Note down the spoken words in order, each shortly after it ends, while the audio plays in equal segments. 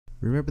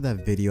Remember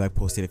that video I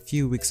posted a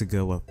few weeks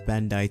ago of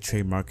Bandai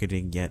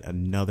trademarketing yet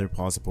another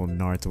possible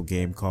Naruto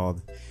game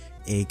called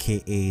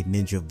aka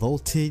Ninja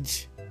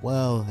Voltage?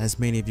 Well, as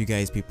many of you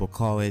guys people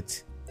call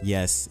it,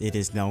 yes, it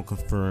is now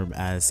confirmed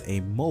as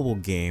a mobile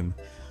game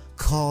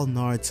called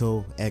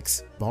Naruto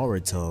x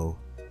Boruto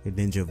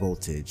Ninja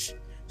Voltage.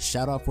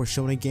 Shout out for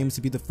Shonen Games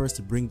to be the first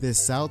to bring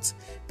this out,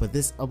 but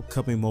this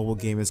upcoming mobile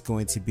game is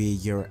going to be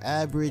your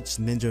average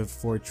Ninja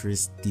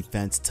Fortress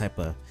defense type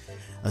of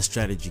a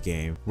strategy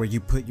game where you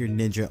put your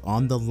ninja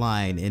on the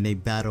line in a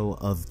battle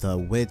of the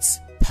wits,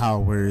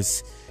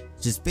 powers,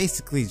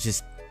 basically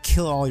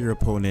kill all your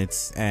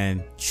opponents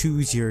and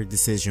choose your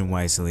decision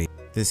wisely.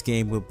 This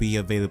game will be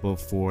available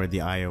for the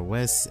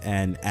iOS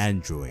and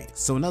Android.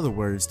 So in other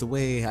words, the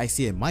way I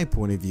see it, my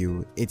point of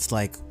view, it's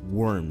like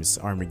Worms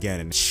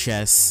Armageddon,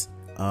 chess,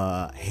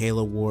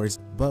 Halo Wars.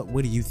 But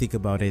what do you think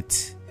about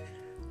it?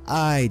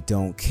 I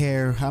don't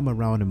care. I'm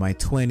around in my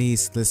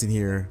 20s. Listen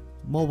here,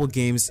 mobile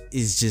games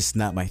is just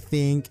not my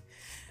thing.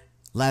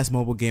 Last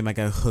mobile game I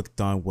got hooked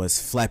on was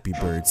Flappy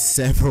Bird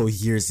several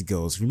years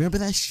ago. Remember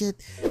that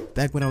shit?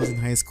 Back when I was in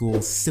high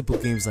school, simple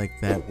games like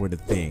that were the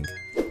thing.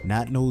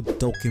 Not no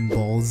Dokkan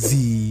Ball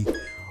Z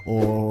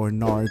or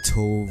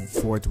Naruto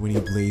 420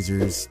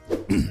 Blazers.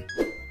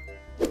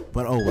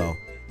 But oh well.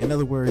 In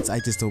other words, I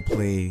just don't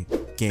play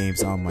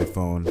games on my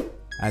phone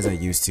as I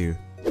used to.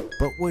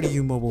 But what do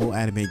you mobile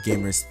anime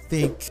gamers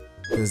think?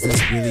 Does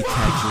this really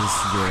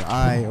catches your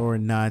eye or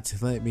not?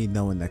 Let me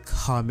know in the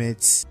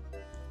comments.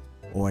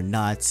 Or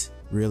not.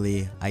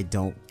 Really, I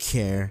don't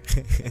care.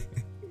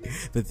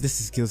 But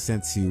this is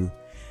Gillsenzu,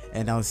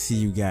 and I'll see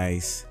you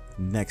guys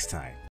next time.